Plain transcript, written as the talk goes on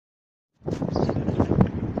Yeah,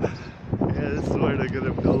 this is where they're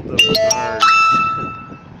gonna build up Menards.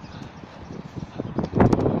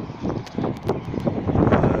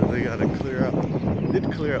 They gotta clear out,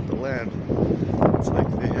 did clear out the land. It's like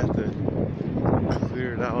they had to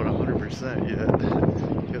clear it out 100% yet.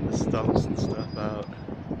 Get the stumps and stuff out.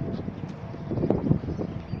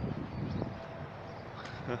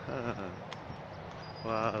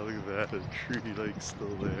 Wow, look at that, the tree like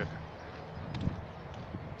still there.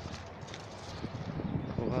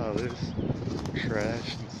 Wow, there's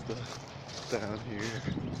trash and stuff down here.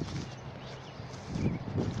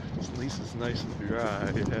 At least it's nice and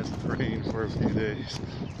dry. It hasn't rained for a few days.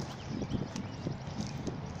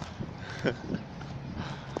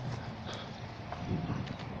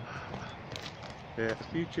 Yeah,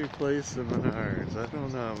 future place in Menards. I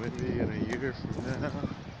don't know, maybe in a year from now.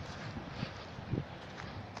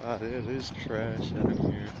 Wow, there is trash down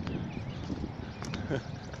here.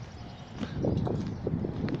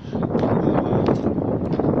 We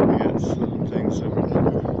got some things over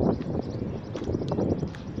there.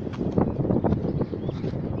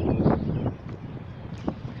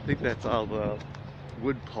 I think that's all the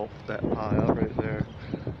wood pulp, that pile right there.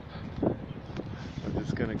 I'm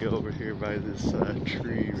just gonna go over here by this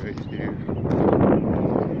tree right here.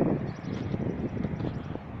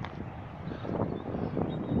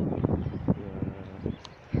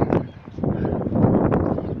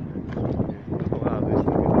 Wow, there's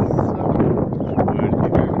like so much wood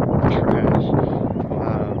here, trash.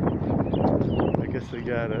 Wow. I guess they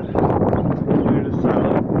gotta clear this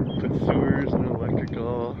out, put sewers and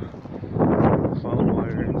electrical, phone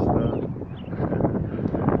wire and stuff,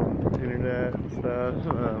 internet and stuff,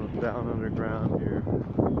 down underground here.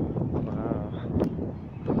 Wow.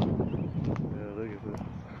 Yeah, look at this.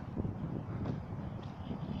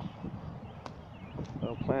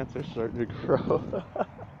 Oh, plants are starting to grow.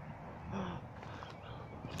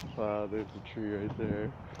 Wow, there's a tree right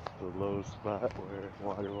there. The low spot where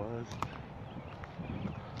water was.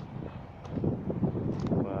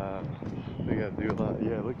 Wow. They gotta do a lot.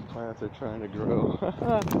 Yeah, look, the plants are trying to grow.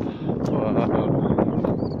 Wow.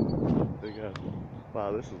 They got.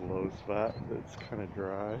 Wow, this is a low spot. It's kind of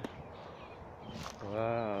dry.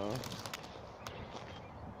 Wow.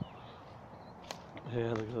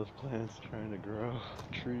 Yeah, look at those plants trying to grow.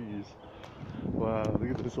 Trees. Wow,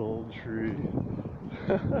 look at this old tree.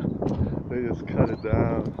 They just cut it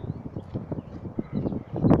down.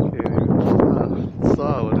 Can't even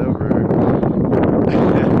saw whatever. I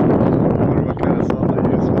wonder what kind of saw they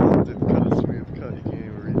used, because it didn't cut a smooth cut. You can't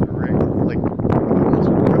even read the ring. It's like almost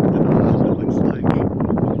ripped it off, it looks like.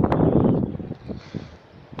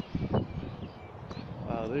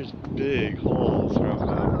 Wow, there's big holes from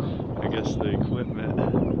I guess the equipment.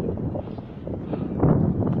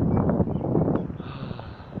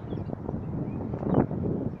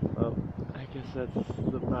 Well, I guess that's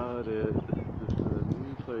about it. This is a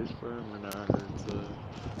new place for Menards.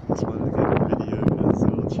 Just wanted to get a video because it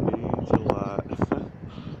will change a lot.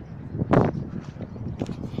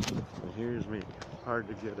 And here's me. Hard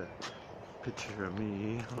to get a picture of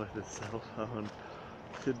me with a cell phone.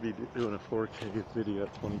 Could be doing a 4K video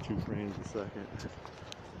at 22 frames a second.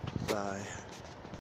 Bye.